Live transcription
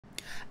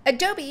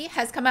Adobe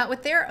has come out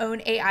with their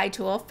own AI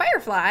tool,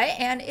 Firefly,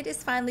 and it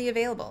is finally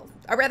available.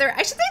 Or rather, I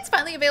should say it's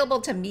finally available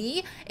to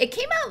me. It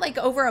came out like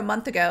over a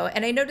month ago,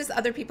 and I noticed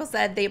other people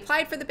said they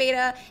applied for the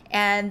beta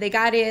and they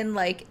got in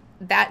like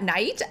that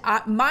night.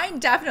 Mine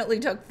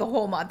definitely took the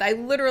whole month. I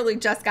literally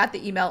just got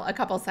the email a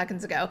couple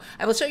seconds ago.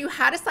 I will show you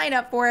how to sign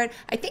up for it.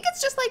 I think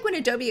it's just like when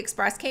Adobe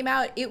Express came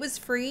out, it was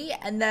free,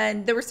 and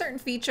then there were certain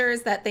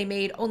features that they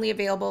made only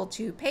available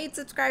to paid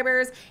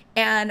subscribers,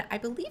 and I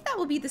believe that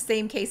will be the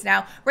same case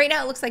now. Right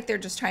now, it looks like they're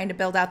just trying to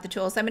build out the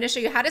tool. So I'm going to show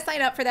you how to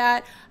sign up for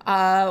that,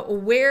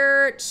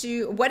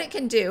 what it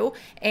can do,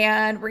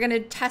 and we're going to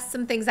test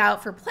some things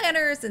out for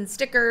planners and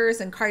stickers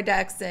and card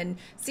decks and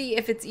see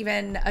if it's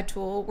even a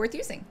tool worth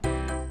using.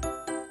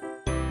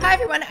 Hi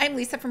everyone, I'm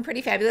Lisa from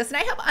Pretty Fabulous, and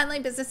I help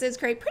online businesses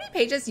create pretty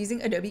pages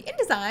using Adobe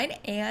InDesign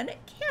and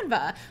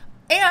Canva,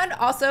 and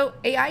also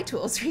AI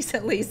tools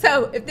recently.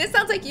 So if this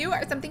sounds like you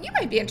or something you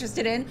might be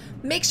interested in,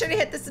 make sure to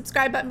hit the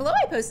subscribe button below.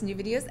 I post new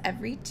videos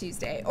every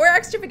Tuesday, or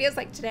extra videos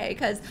like today,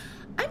 because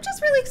I'm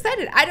just really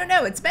excited. I don't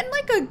know, it's been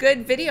like a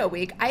good video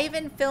week. I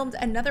even filmed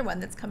another one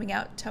that's coming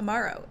out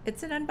tomorrow.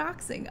 It's an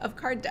unboxing of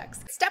card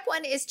decks. Step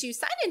one is to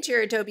sign into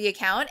your Adobe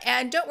account,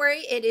 and don't worry,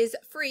 it is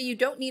free. You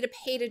don't need a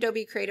paid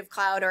Adobe Creative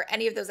Cloud or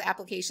any of those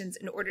applications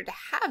in order to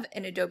have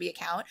an Adobe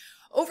account.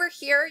 Over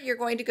here, you're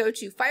going to go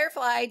to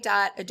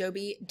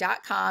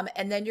firefly.adobe.com,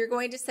 and then you're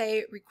going to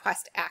say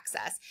request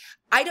access.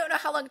 I don't know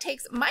how long it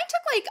takes. Mine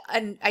took like,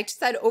 I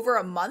said over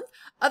a month.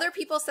 Other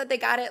people said they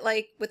got it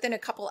like within a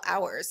couple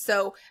hours.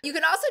 So you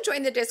can also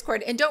join the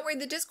Discord, and don't worry,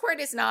 the Discord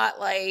is not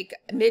like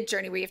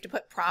Midjourney where you have to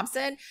put prompts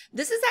in.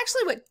 This is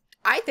actually what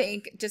I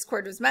think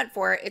Discord was meant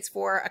for. It's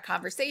for a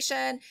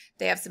conversation.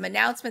 They have some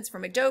announcements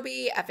from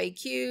Adobe,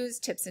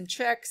 FAQs, tips and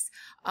tricks,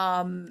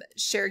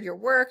 share your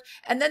work.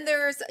 And then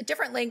there's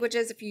different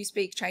languages. If you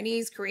speak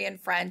Chinese, Korean,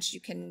 French, you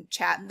can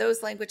chat in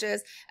those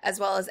languages, as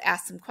well as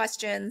ask some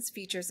questions,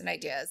 features, and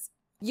ideas.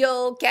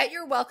 You'll get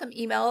your welcome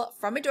email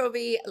from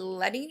Adobe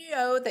letting you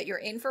know that you're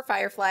in for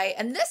Firefly.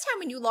 And this time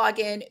when you log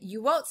in,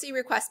 you won't see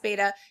request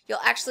beta. You'll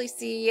actually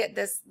see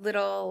this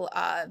little,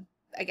 I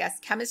guess,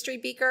 chemistry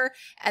beaker.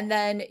 And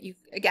then you,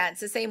 again, it's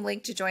the same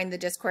link to join the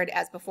Discord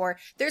as before.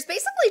 There's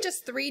basically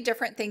just 3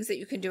 different things that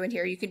you can do in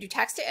here. You can do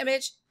text to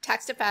image,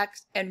 text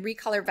effects, and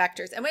recolor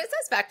vectors. And when it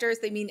says vectors,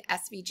 they mean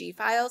SVG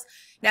files.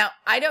 Now,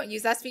 I don't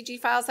use SVG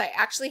files. I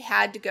actually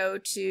had to go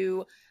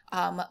to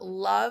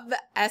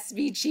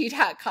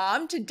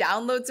lovesvg.com to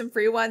download some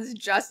free ones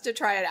just to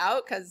try it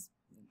out, because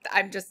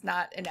I'm just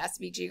not an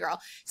SVG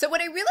girl. So what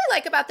I really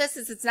like about this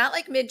is it's not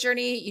like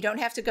Midjourney. You don't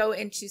have to go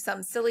into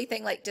some silly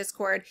thing like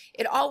Discord.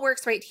 It all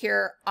works right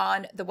here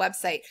on the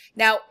website.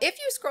 Now, if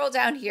you scroll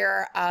down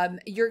here,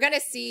 you're going to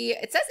see,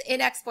 it says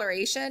in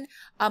exploration.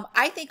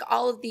 I think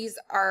all of these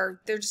they're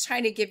just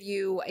trying to give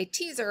you a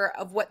teaser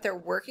of what they're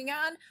working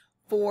on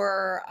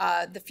for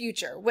the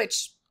future,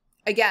 which,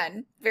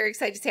 again, very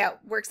excited to see how it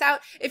works out.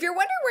 If you're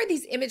wondering where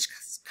these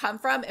images come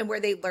from and where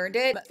they learned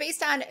it, it's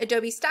based on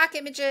Adobe stock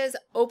images,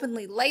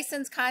 openly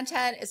licensed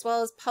content, as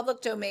well as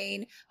public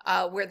domain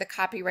where the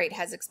copyright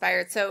has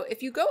expired. So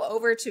if you go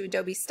over to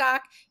Adobe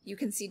stock, you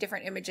can see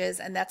different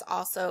images, and that's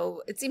also,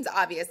 it seems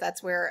obvious,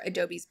 that's where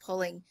Adobe's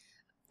pulling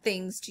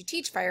things to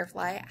teach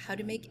Firefly how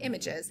to make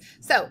images.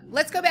 So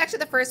let's go back to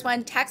the first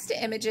one, text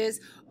to images.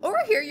 Over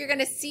here, you're going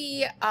to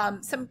see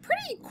some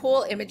pretty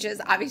cool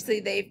images. Obviously,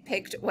 they've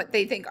picked what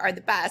they think are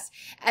the best.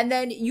 And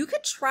then you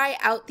could try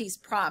out these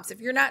prompts. If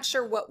you're not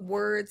sure what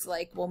words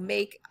like will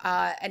make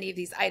any of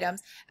these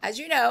items, as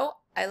you know,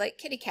 I like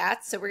kitty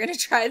cats, so we're going to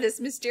try this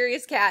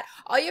mysterious cat.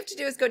 All you have to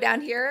do is go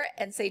down here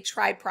and say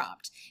try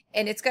prompt,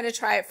 and it's going to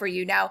try it for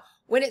you. Now,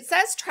 when it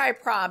says try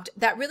prompt,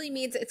 that really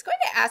means it's going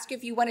to ask you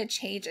if you want to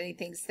change any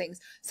things.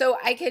 So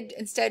I could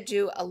instead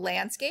do a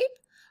landscape,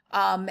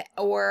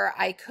 or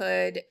I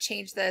could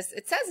change this.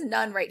 It says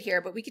none right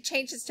here, but we could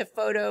change this to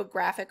photo,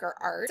 graphic, or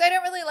art. So I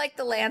don't really like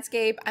the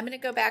landscape. I'm going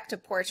to go back to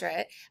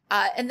portrait,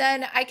 and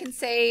then I can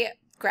say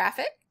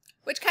graphic,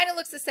 which kind of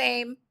looks the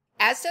same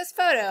as does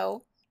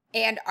photo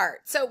and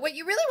art. So what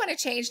you really want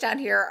to change down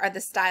here are the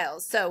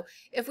styles. So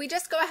if we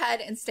just go ahead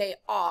and say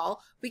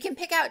all, we can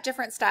pick out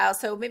different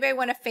styles. So maybe I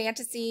want a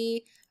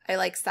fantasy, I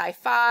like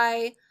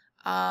sci-fi,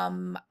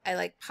 I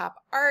like pop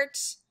art,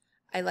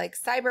 I like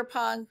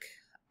cyberpunk,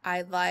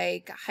 I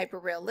like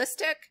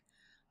hyper-realistic.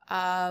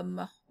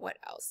 What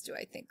else do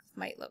I think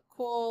might look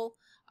cool?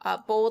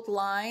 Bold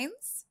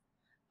lines.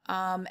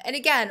 And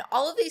again,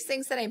 all of these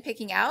things that I'm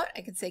picking out,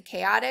 I can say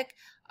chaotic,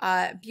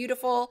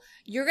 beautiful.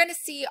 You're going to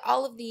see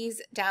all of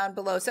these down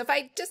below. So if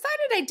I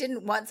decided I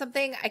didn't want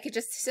something, I could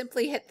just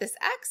simply hit this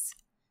X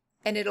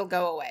and it'll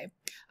go away.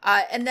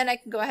 And then I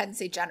can go ahead and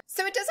say general.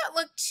 So it doesn't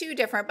look too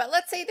different, but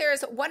let's say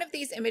there's one of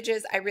these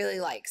images I really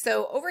like.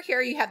 So over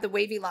here you have the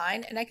wavy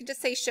line, and I can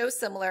just say show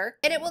similar,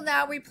 and it will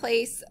now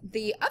replace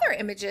the other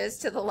images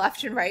to the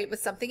left and right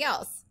with something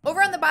else.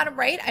 Over on the bottom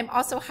right, I'm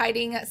also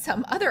hiding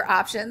some other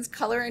options,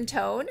 color and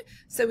tone.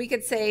 So we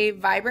could say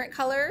vibrant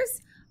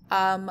colors.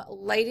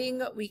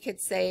 Lighting, we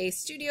could say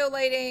studio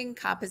lighting,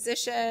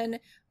 composition,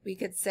 we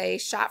could say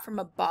shot from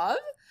above.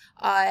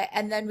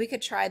 And then we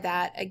could try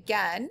that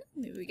again.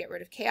 Maybe we get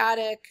rid of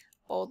chaotic,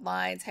 bold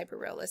lines, hyper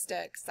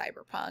realistic,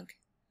 cyberpunk,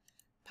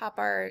 pop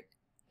art.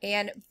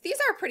 And these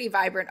are pretty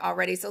vibrant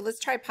already, so let's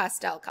try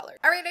pastel color.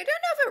 All right, I don't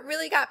know if it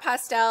really got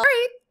pastel. All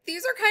right,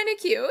 these are kind of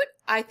cute.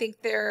 I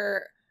think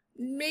they're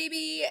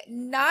maybe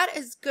not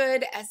as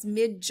good as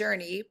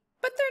Mid-Journey,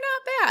 but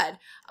they're not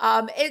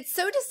bad. It's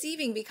so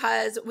deceiving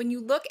because when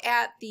you look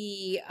at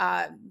the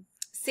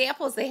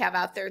samples they have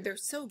out there, they're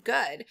so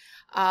good.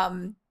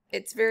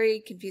 It's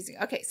very confusing.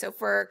 Okay, so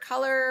for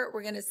color,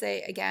 we're gonna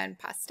say again,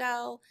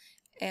 pastel,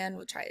 and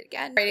we'll try it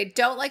again. All right, I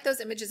don't like those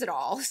images at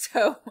all,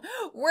 so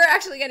we're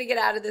actually gonna get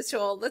out of this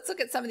tool. Let's look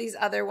at some of these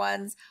other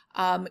ones.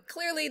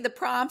 Clearly the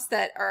prompts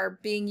that are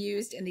being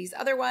used in these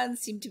other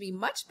ones seem to be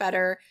much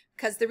better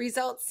because the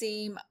results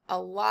seem a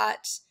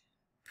lot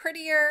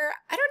prettier.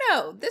 I don't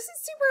know. This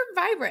is super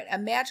vibrant. A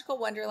magical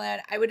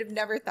wonderland. I would have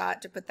never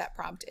thought to put that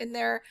prompt in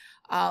there.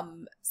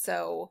 Let's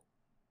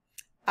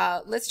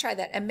try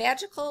that. A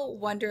magical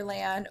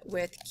wonderland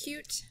with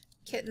cute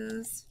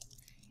kittens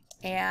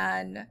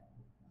and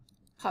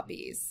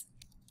puppies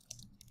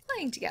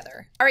playing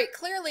together. All right,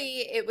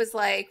 clearly it was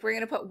like, we're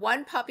going to put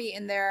one puppy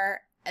in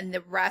there and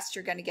the rest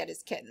you're going to get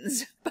as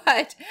kittens.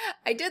 But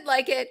I did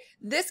like it.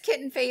 This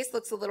kitten face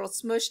looks a little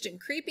smushed and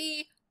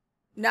creepy.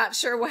 Not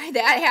sure why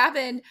that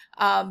happened,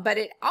 but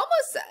it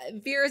almost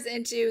veers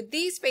into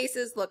these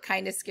faces look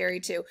kind of scary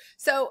too.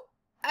 So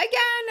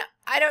again,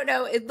 I don't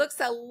know. It looks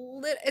a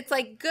little, it's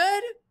like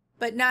good,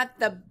 but not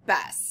the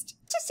best.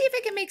 Just see if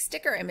it can make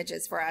sticker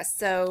images for us.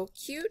 So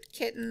cute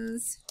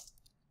kittens,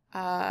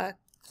 clip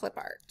art.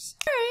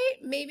 All right,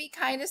 maybe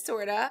kind of,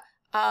 sort of.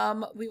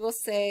 We will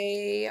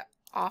say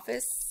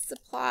office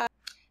supply.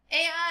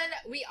 And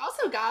we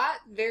also got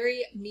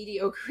very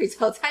mediocre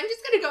results. I'm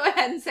just going to go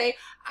ahead and say,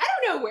 I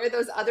don't know where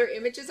those other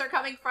images are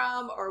coming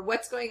from or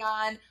what's going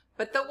on,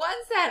 but the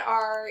ones that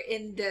are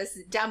in this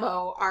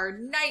demo are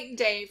night and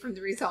day from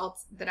the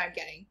results that I'm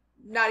getting.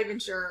 Not even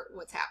sure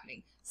what's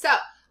happening. So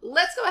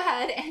let's go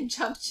ahead and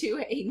jump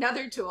to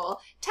another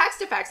tool,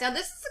 text effects. Now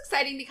this is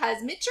exciting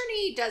because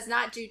Midjourney does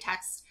not do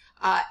text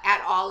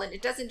at all, and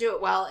it doesn't do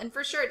it well, and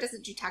for sure it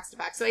doesn't do text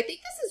effects. So I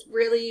think this is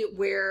really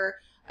where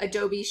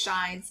Adobe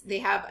shines. They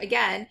have,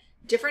 again,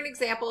 different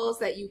examples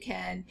that you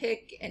can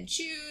pick and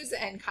choose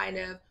and kind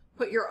of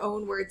put your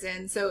own words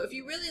in. So if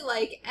you really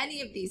like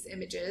any of these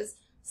images,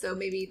 so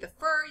maybe the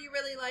fur you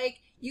really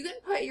like, you can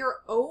put your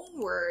own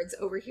words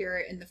over here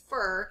in the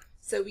fur.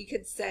 So we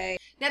could say,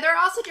 now there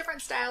are also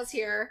different styles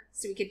here,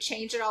 so we could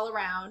change it all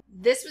around.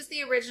 This was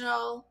the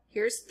original,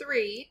 here's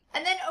 3.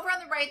 And then over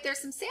on the right, there's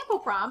some sample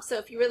prompts. So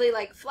if you really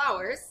like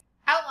flowers,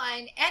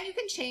 outline, and you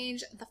can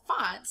change the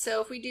font. So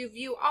if we do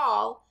view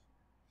all,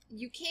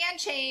 you can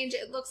change,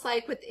 it looks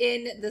like,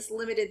 within this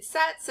limited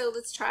set. So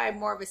let's try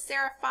more of a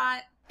serif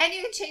font, and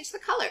you can change the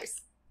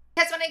colors.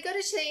 Because when I go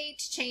to say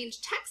to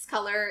change text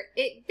color,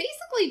 it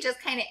basically just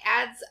kind of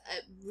adds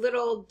a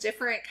little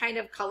different kind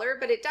of color,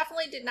 but it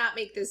definitely did not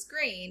make this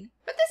green.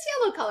 But this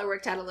yellow color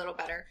worked out a little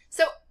better.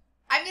 So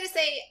I'm going to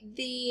say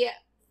the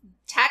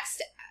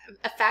text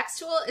effects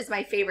tool is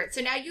my favorite.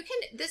 So now you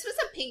can, this was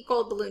a pink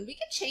gold balloon. We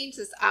could change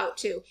this out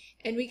too.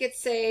 And we could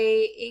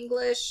say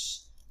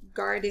English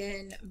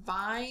garden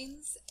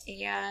vines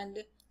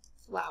and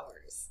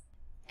flowers.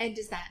 And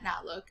does that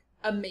not look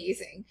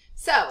amazing?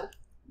 So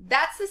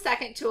that's the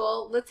second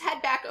tool. Let's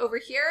head back over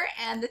here.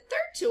 And the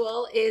third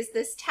tool is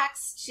this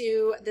text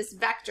to this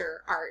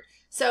vector art.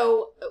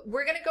 So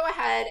we're going to go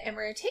ahead and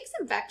we're going to take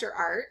some vector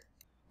art.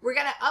 We're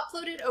going to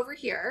upload it over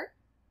here.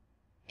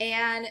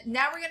 And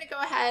now we're going to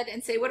go ahead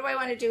and say, what do I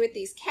want to do with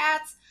these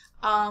cats?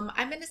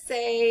 I'm going to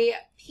say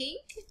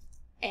pink,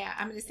 and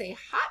I'm going to say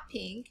hot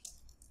pink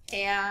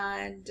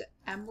and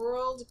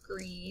emerald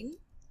green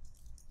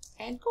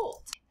and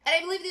gold. And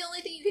I believe the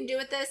only thing you can do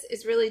with this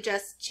is really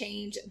just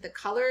change the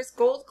colors.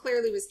 Gold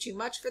clearly was too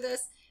much for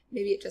this.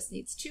 Maybe it just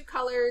needs 2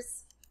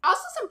 colors.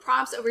 Also some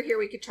prompts over here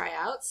we could try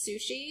out.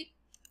 Sushi,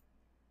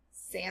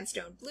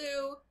 sandstone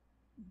blue,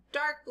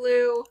 dark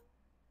blue,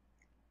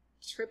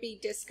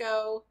 trippy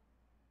disco,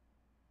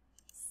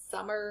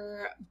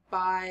 summer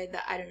by the,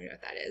 I don't even know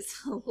what that is,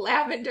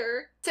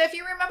 lavender. So if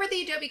you remember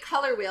the Adobe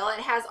color wheel, it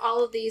has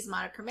all of these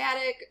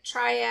monochromatic,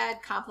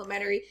 triad,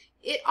 complementary.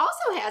 It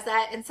also has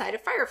that inside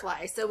of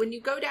Firefly. So when you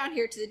go down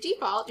here to the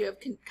default, you have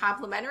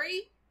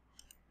complementary,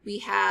 we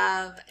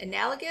have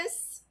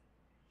analogous,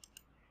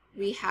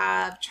 we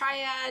have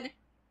triad,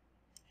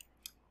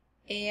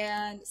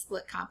 and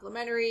split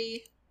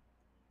complementary,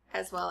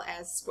 as well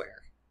as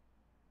square.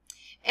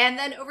 And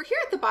then over here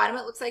at the bottom,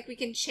 it looks like we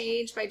can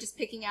change by just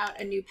picking out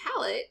a new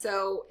palette.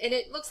 So, and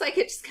it looks like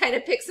it just kind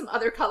of picks some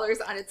other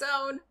colors on its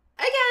own.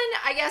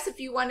 Again, I guess if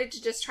you wanted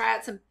to just try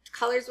out some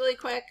colors really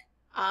quick,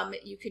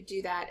 you could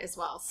do that as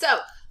well. So,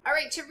 all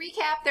right, to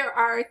recap, there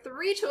are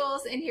 3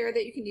 tools in here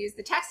that you can use.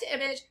 The text to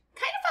image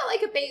kind of felt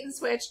like a bait and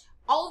switch.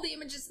 All of the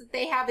images that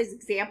they have as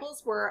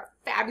examples were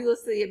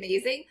fabulously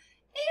amazing.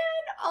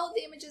 And all of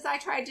the images I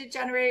tried to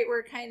generate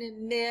were kind of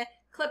meh.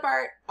 Clip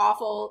art,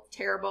 awful,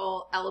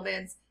 terrible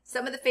elements.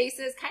 Some of the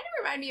faces kind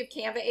of remind me of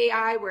Canva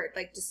AI where it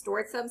like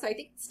distorts them. So I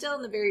think it's still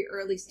in the very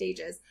early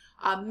stages.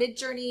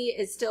 Midjourney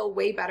is still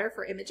way better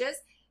for images.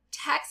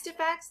 Text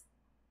effects,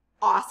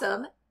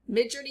 awesome.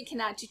 Midjourney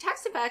cannot do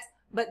text effects,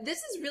 but this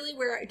is really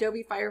where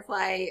Adobe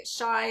Firefly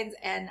shines,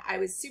 and I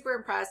was super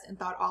impressed and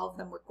thought all of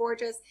them were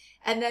gorgeous.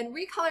 And then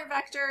recolor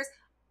vectors,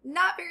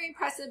 not very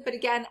impressive, but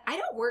again, I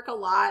don't work a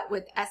lot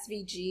with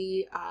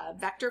SVG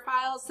vector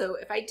files, so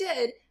if I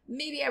did,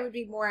 maybe I would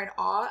be more in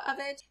awe of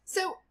it.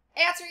 So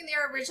answering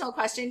their original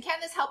question, can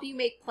this help you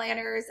make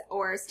planners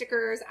or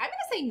stickers? I'm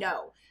gonna say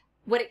no.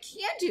 What it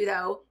can do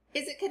though,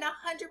 is it can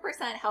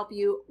 100% help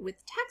you with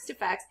text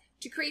effects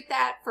to create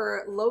that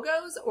for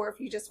logos, or if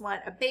you just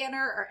want a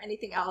banner or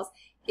anything else.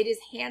 It is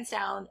hands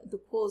down the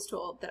coolest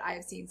tool that I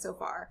have seen so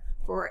far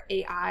for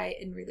AI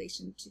in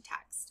relation to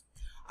text.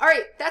 All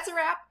right, that's a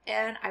wrap,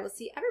 and I will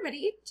see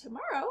everybody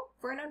tomorrow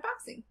for an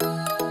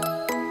unboxing.